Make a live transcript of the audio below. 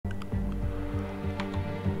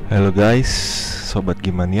Halo guys, sobat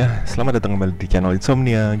gimana ya? Selamat datang kembali di channel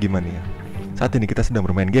Insomnia gimana ya? Saat ini kita sedang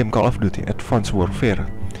bermain game Call of Duty Advanced Warfare,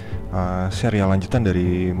 serial lanjutan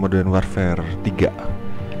dari Modern Warfare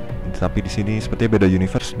 3. Tapi di sini sepertinya beda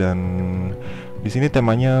universe, dan di sini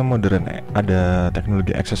temanya modern. Ada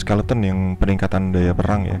teknologi exoskeleton yang peningkatan daya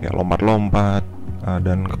perang ya, kayak lompat-lompat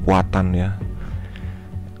dan kekuatan ya.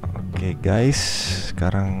 Oke guys,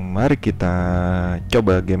 sekarang mari kita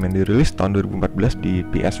coba game yang dirilis tahun 2014 di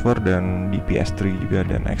PS4 dan di PS3 juga,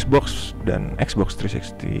 dan Xbox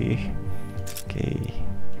 360. Oke.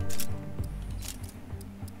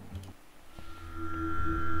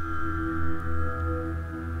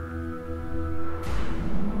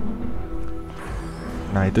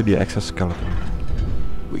 Nah, itu dia exoskeleton.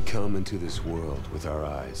 We come into this world with our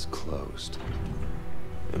eyes closed.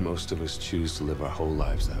 And most of us choose to live our whole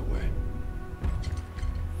lives that way.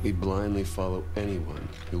 We blindly follow anyone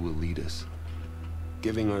who will lead us,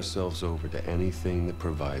 giving ourselves over to anything that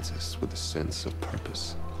provides us with a sense of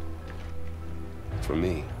purpose. For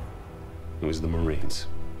me, it was the Marines.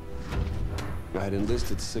 I had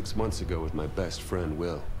enlisted 6 months ago with my best friend,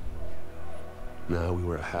 Will. Now we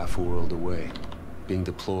were a half a world away, being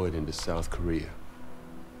deployed into South Korea.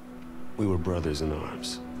 We were brothers in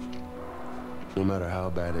arms. No matter how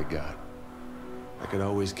bad it got, I could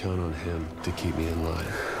always count on him to keep me in line.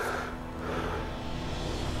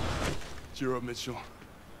 Cheer up, Mitchell.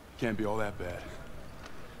 Can't be all that bad.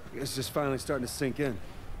 It's just finally starting to sink in.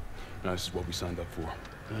 No, this is what we signed up for.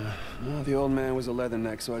 Well, the old man was a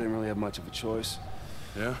leatherneck, so I didn't really have much of a choice.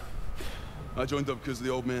 Yeah? I joined up because of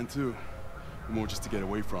the old man, too. More just to get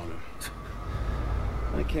away from him.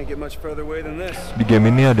 I can't get much further away than this. Di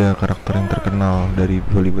game ini ada karakter yang terkenal dari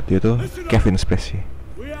Hollywood, yaitu Kevin Spacey.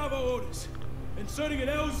 We have our orders. Inserting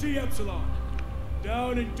an LZ Epsilon.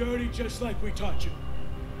 Down and dirty, just like we taught you.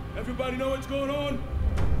 Everybody know what's going on?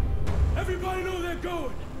 Everybody know they're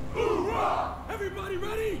going. Hoorah! Everybody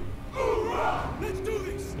ready? Hoorah! Let's do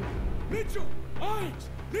this. Mitchell,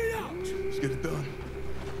 Hines, lead out. Let's get it done.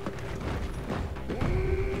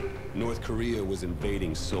 North Korea was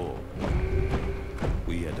invading Seoul.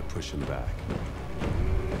 We had to push him back.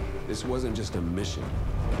 This wasn't just a mission.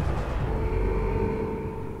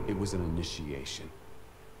 It was an initiation.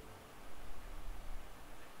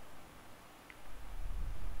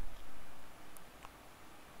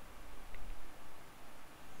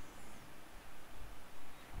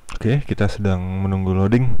 Oke, kita sedang menunggu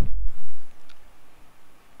loading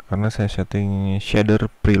karena saya setting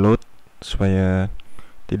shader preload supaya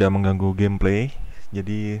tidak mengganggu gameplay.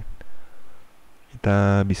 Jadi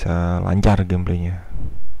kita bisa lancar gameplaynya.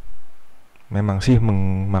 Memang sih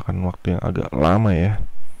memakan waktu yang agak lama ya.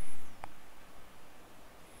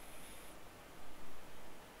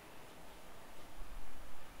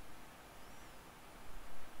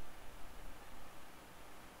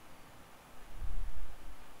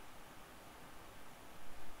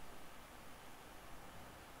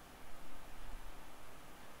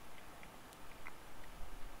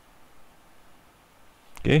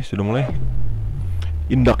 Oke, sudah mulai.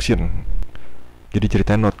 Induction. Jadi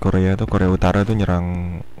ceritanya North Korea tuh, Korea Utara tuh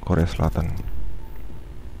nyerang Korea Selatan.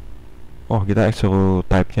 Oh, kita exo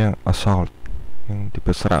type-nya assault, yang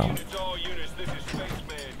tipe serang.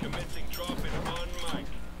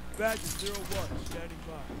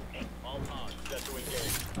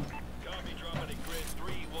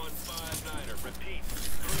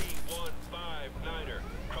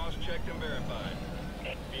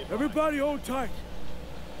 Everybody hold tight.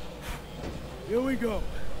 Here we go.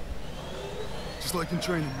 Just like in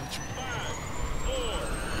training, Mitchell.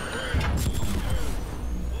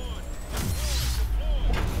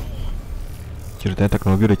 Ceritanya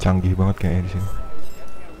teknologi udah canggih banget kayaknya di sini.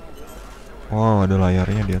 Oh, ada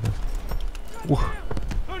layarnya di atas. 30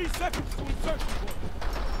 seconds to insert.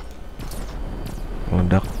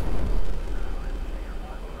 Meledak.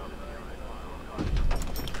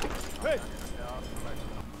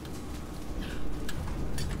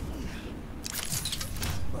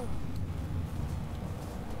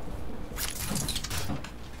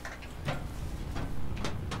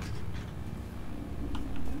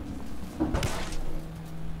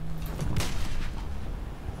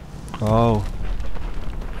 Oh,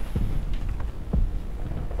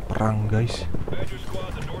 perang guys.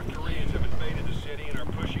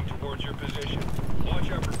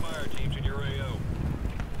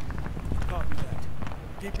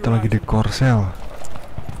 Kita lagi di Korsel,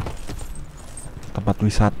 tempat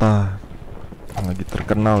wisata yang lagi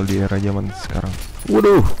terkenal di era zaman sekarang.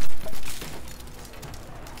 Waduh,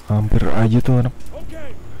 hampir aja tuh anak.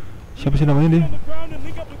 Siapa sih namanya dia?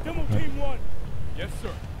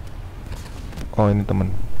 Oh, ini teman.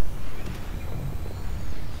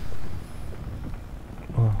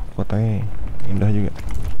 kotanya indah juga.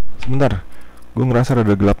 Sebentar, gue ngerasa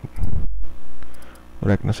rada gelap.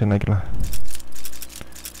 Brightness-nya naik lah.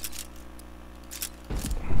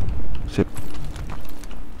 Sip.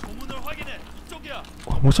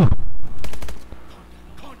 Wah, musuh.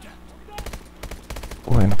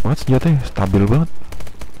 Wah, enak banget senjatanya, stabil banget.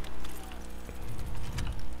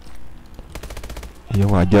 Iya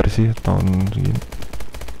wajar sih tahun segini.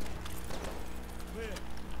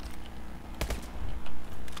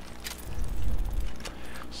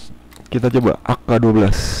 Kita coba AK-12.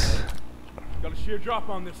 Got a sheer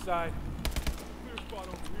drop on this side. Clear spot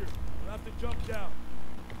over here. We'll have to jump down.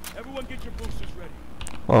 Everyone get your boosters ready.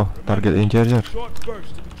 Oh, target in charger. Short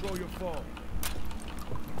burst to control your fall.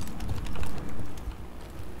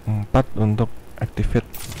 4 untuk activate.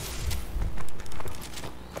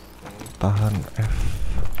 Tahan F.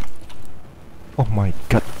 Oh my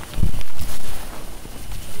god. Everyone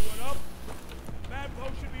up. Mad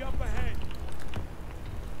post should be up ahead.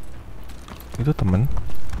 Itu temen.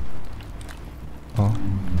 Oh.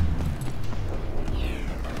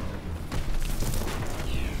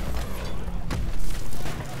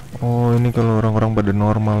 Oh, ini kalau orang-orang pada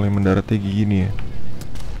normal yang mendaratnya gini ya.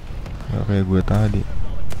 Nggak kayak gue tadi.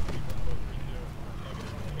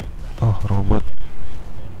 Oh, robot.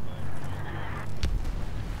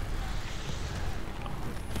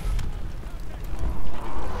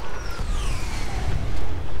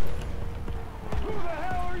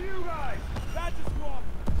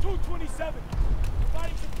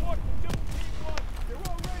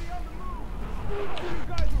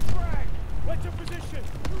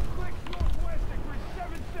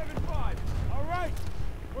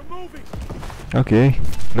 Okay,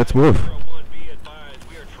 let's move.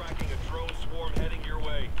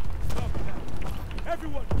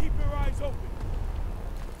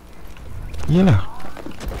 Iyalah.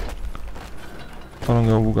 Kalau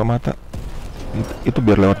nggak buka mata, itu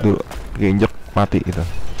biar lewat dulu. Keinjek mati itu.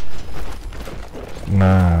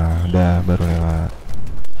 Nah, udah baru lewat.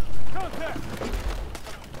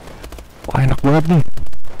 Wah, enak banget nih.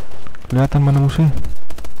 Kelihatan mana musuhnya.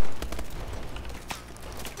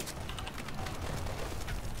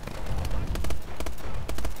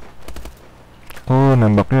 Oh,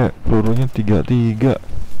 nembaknya pelurunya 3-3.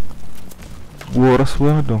 Boros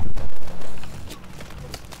banget dong.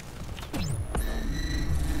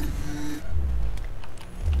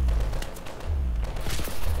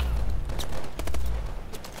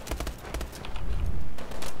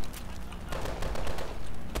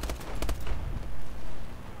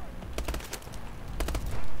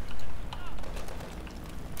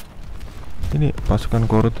 Ini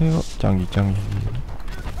pasukan korutnya kok canggih-canggih.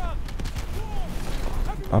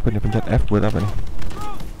 Apa nih, pencet F buat apa nih?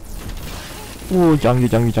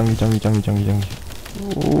 Canggih.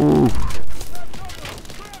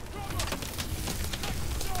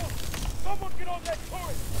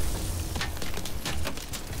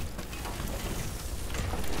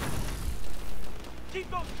 Keep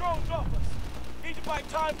those drones off us. Need to buy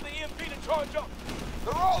time for the EMP to charge up.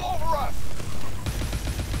 They're all over us.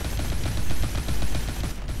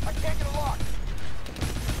 I can't get a lock.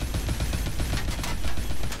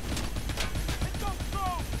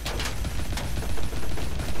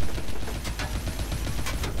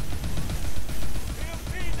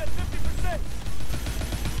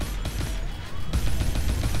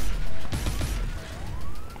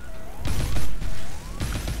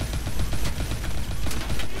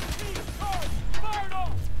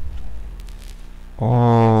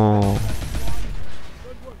 Oh,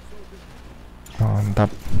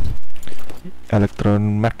 mantap.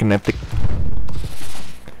 Electromagnetic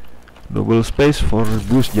double space for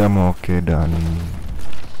boost jam. Oke, dan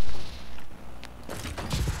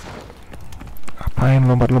apain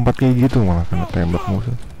lompat-lompat kayak gitu, malah kena tembak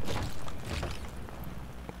musuh.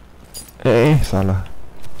 Salah.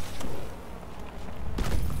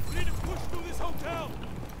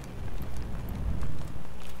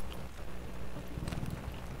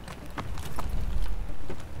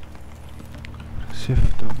 Shift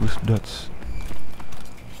to boost dots.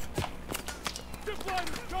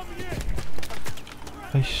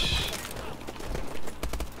 Eish.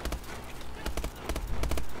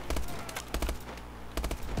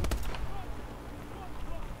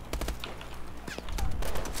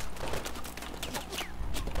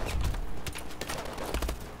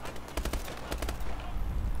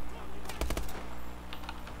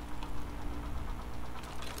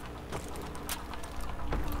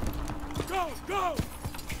 Go!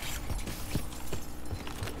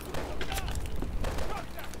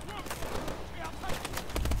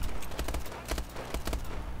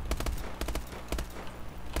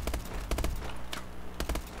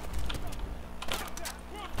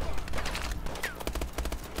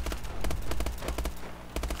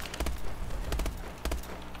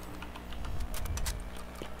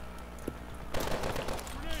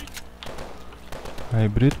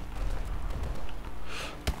 Hybrid.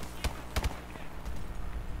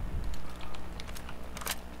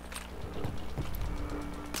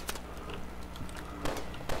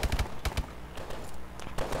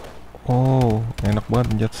 Oh, enak banget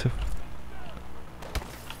pencet shift.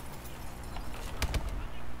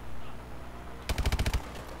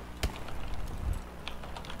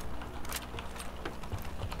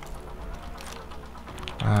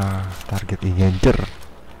 Target engager,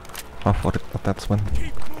 favorit attachment.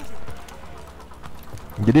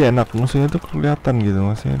 Jadi enak, musuhnya tuh kelihatan gitu,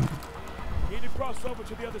 maksudnya. Need to cross over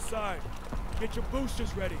to the other side. Get your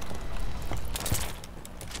boosters ready.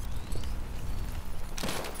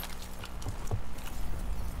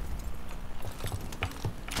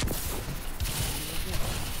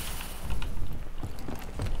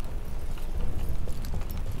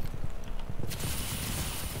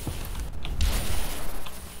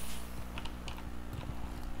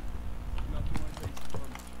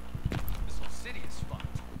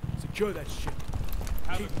 Secure that shit.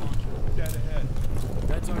 Keep dead ahead.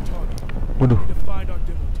 That's our target. Waduh, Need to find our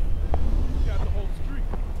demo team. We got the whole street.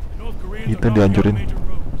 North Koreans kita are blocking dihancurin. our major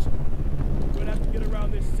roads. We're gonna have to get around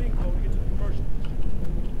this sinkhole to get to the commercial.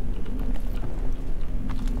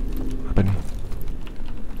 Apa nih?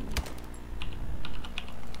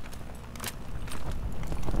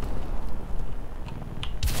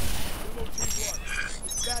 Demo team 1.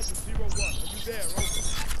 Badger 01. Are you there? Over.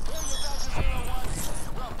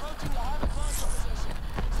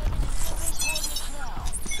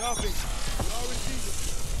 Copy. We are receiving.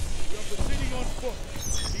 We are proceeding on foot.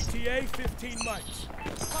 ETA 15 miles.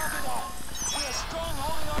 Copy that. We are strong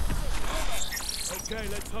holding our position. Okay,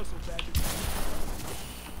 let's hustle, Badger.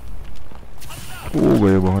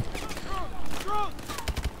 Bahaya banget.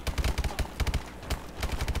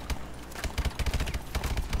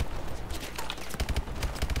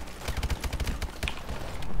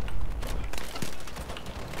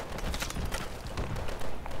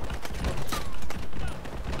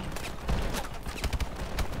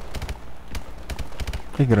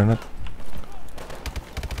 Granat.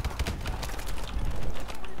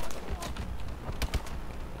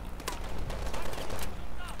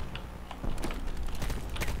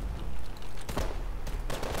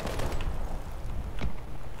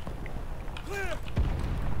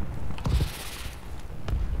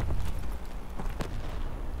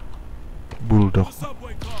 Bulldog.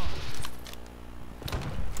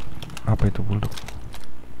 Apa itu bulldog?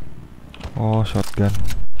 Oh, shotgun.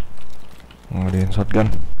 Ngadain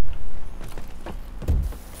shotgun.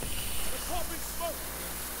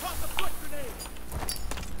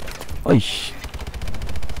 Oish.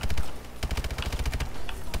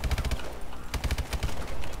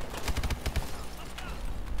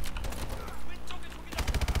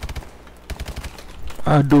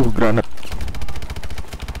 Aduh, granat.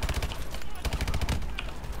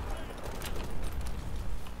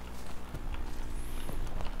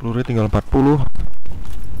 Peluru tinggal 40.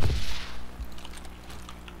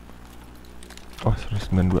 Oh,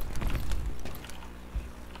 192.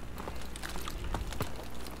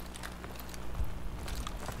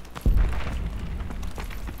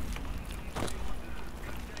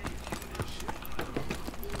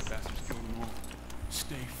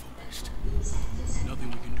 Stay focused. Nothing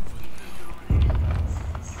we can do for them now.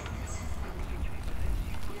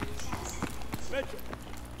 Metro,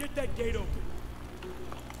 get that gate open.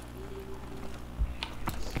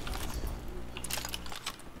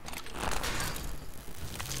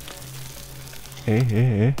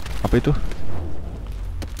 Apa itu?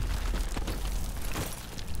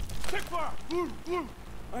 Check fire!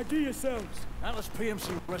 ID yourselves. Atlas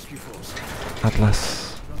PMC Rescue Force.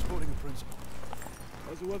 Atlas. Transporting a principal.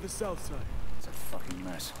 How's the weather south side? It's a fucking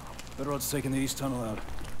mess. Better odds taking the east tunnel out.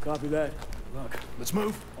 Copy that. Good luck. Let's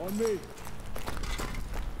move. On me.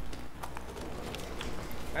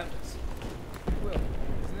 Atlas. Will,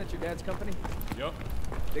 isn't that your dad's company? Yup.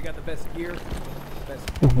 They got the best gear, best...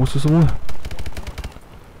 Musuh semua.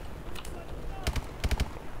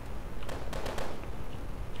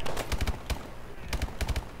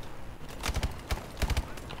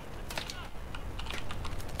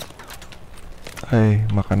 Hai,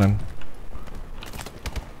 makanan.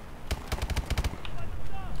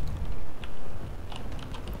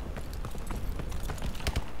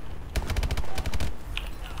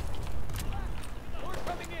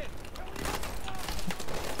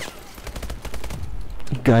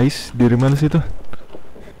 Guys, dari mana sih itu?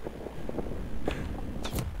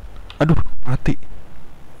 Aduh, mati.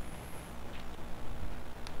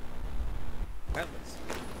 Atlas.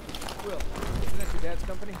 Will, isn't that your dad's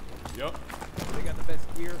company? Yup. They got the best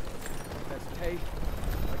gear, best pay,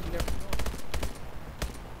 like you never saw.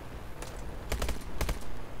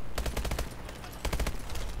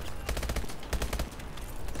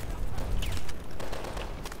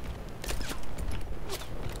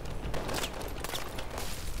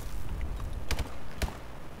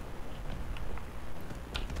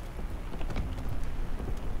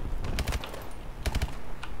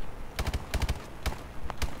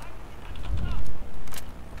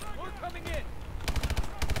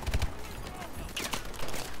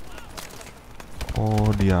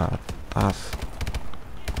 Oh, di atas.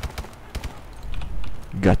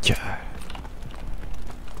 Gotcha.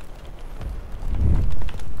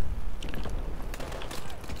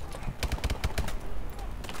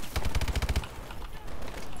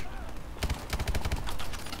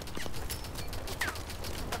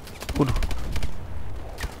 Waduh.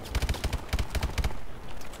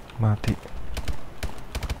 Mati.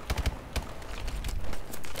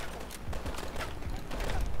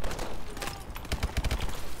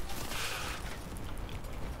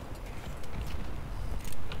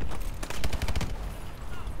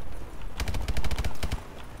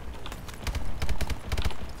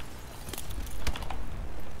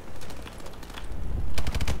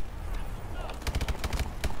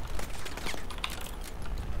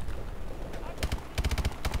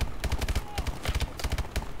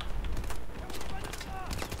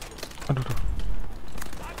 Aduh,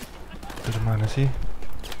 dari mana sih?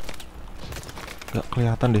 Gak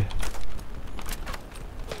kelihatan deh.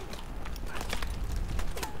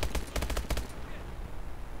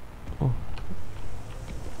 Oh,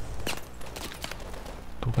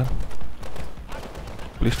 tuh kan.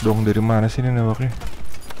 Please dong, dari mana sih ini nembaknya?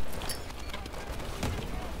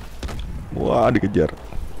 Wah, dikejar.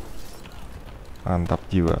 Mantap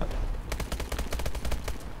jiwa.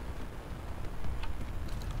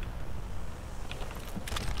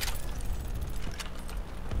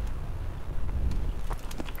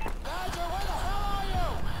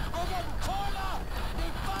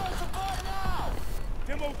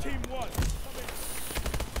 Demo team 1. Come in.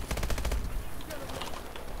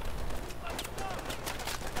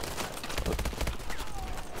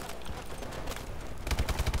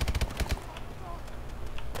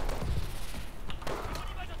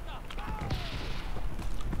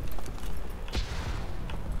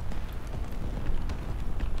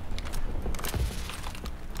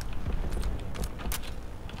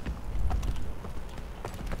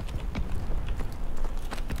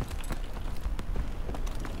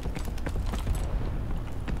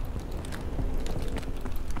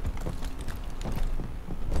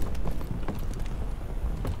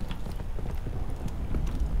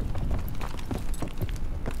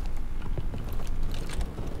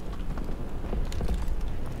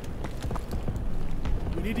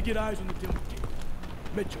 We need to get eyes on the demo team.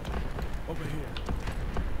 Mitchell, over here.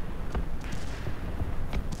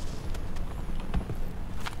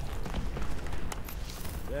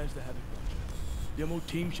 There's the heavy launcher. Demo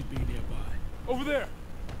team should be nearby. Over there!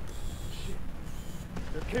 Shit.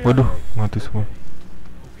 They're Waduh, KIA. mati semua.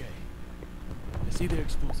 Okay. I see their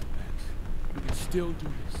explosive packs. We can still do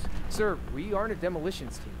this. Sir, we aren't a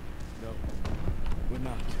demolitions team. No, we're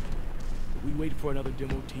not. But we wait for another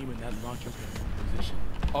demo team in that launcher position.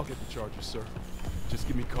 I'll get the charges, sir. Just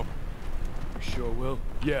give me cover. You sure will?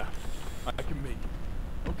 Yeah, I can make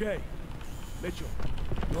it. Okay. Mitchell,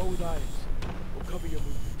 go with Irons. We'll cover your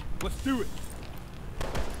movement. Let's do it.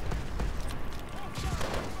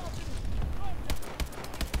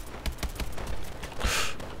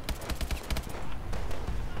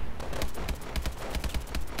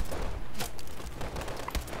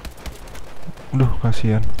 Duh,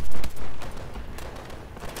 kasihan.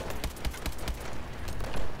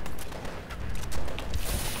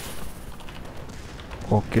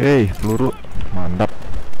 Oke, peluru mantap.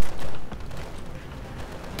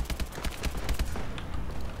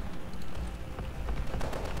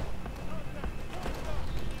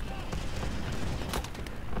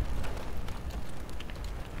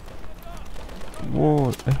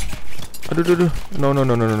 Wow, aduh, no.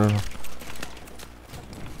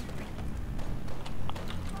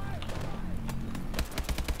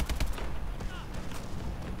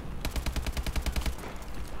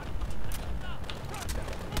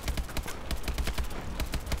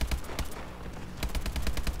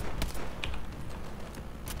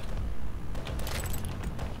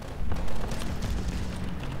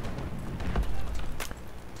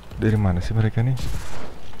 Dari mana sih mereka nih?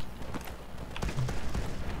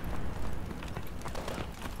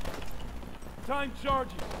 Time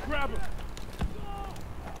charges. Grab him.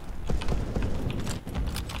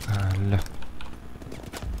 Alah.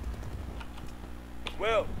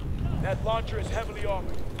 Well, that launcher is heavily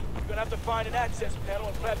armored. You're gonna have to find an access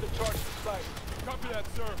panel and plant the charges inside. Copy that,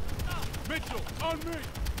 sir. Mitchell, on me.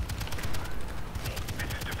 This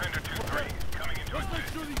is Defender 2-3, coming into Let's make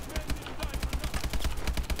position. sure these men inside.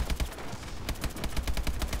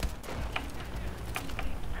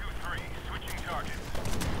 2-3, switching targets.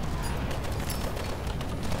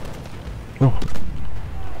 Oh,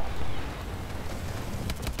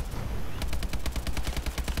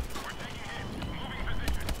 We're taking hits. Moving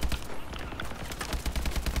position.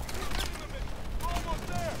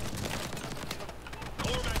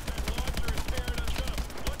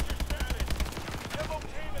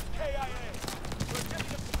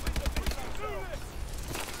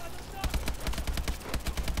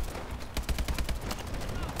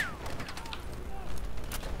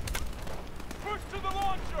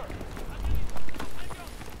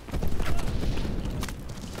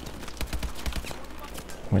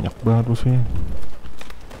 banyak banget musuhnya.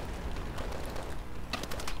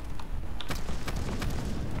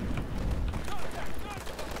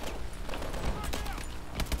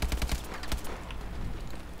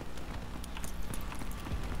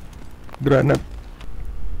 Granat.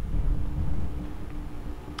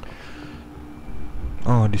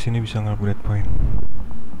 Oh, di sini bisa nge-upgrade point.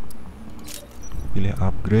 Pilih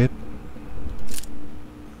upgrade.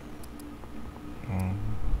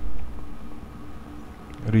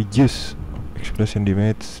 Reduce expression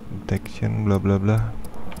damage, detection, bla bla bla.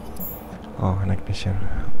 Oh, next mission.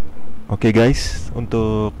 Oke guys,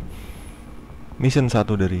 untuk mission 1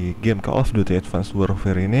 dari game Call of Duty Advanced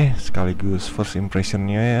Warfare ini sekaligus first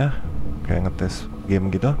impressionnya ya, kayak ngetes game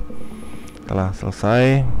gitu. Setelah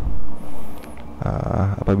selesai,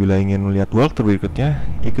 apabila ingin melihat walkthrough berikutnya,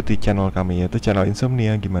 ikuti channel kami yaitu channel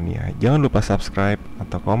Insomnia Gimana. Jangan lupa subscribe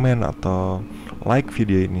atau komen atau like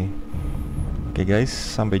video ini. Oke guys,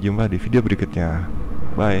 sampai jumpa di video berikutnya.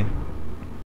 Bye.